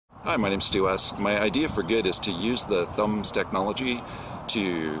Hi, my name's T.H.U.M.S. My idea for good is to use the T.H.U.M.S technology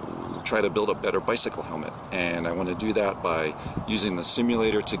to try to build a better bicycle helmet. And I want to do that by using the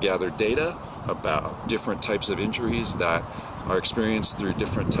simulator to gather data about different types of injuries that are experienced through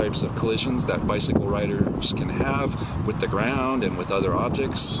different types of collisions that bicycle riders can have with the ground and with other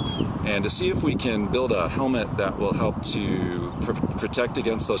objects, and to see if we can build a helmet that will help to protect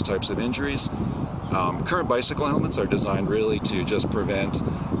against those types of injuries. Current bicycle helmets are designed really to just prevent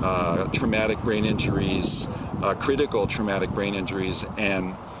traumatic brain injuries, critical traumatic brain injuries,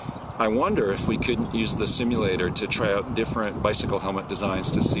 and I wonder if we couldn't use the simulator to try out different bicycle helmet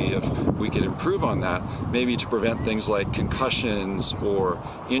designs to see if we could improve on that, maybe to prevent things like concussions or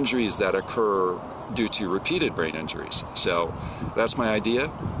injuries that occur due to repeated brain injuries. So that's my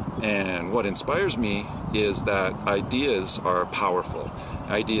idea, and what inspires me is that ideas are powerful.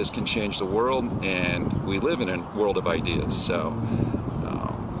 Ideas can change the world, and we live in a world of ideas. So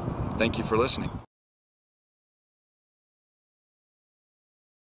thank you for listening.